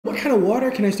What kind of water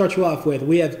can I start you off with?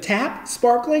 We have tap,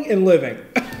 sparkling, and living.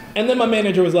 And then my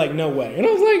manager was like, no way. And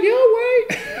I was like, yo,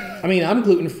 way. I mean, I'm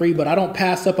gluten-free, but I don't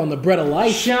pass up on the bread of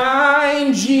life.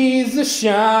 Shine, Jesus,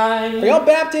 shine. Are y'all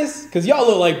Baptists? Because y'all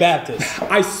look like Baptists.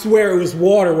 I swear it was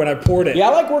water when I poured it. Yeah,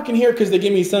 I like working here because they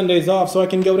give me Sundays off so I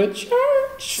can go to church.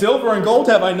 Silver and gold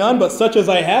have I none, but such as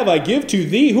I have I give to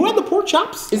thee. Who had the pork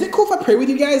chops? Is it cool if I pray with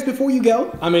you guys before you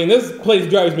go? I mean, this place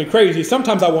drives me crazy.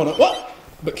 Sometimes I want to,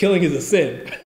 but killing is a sin.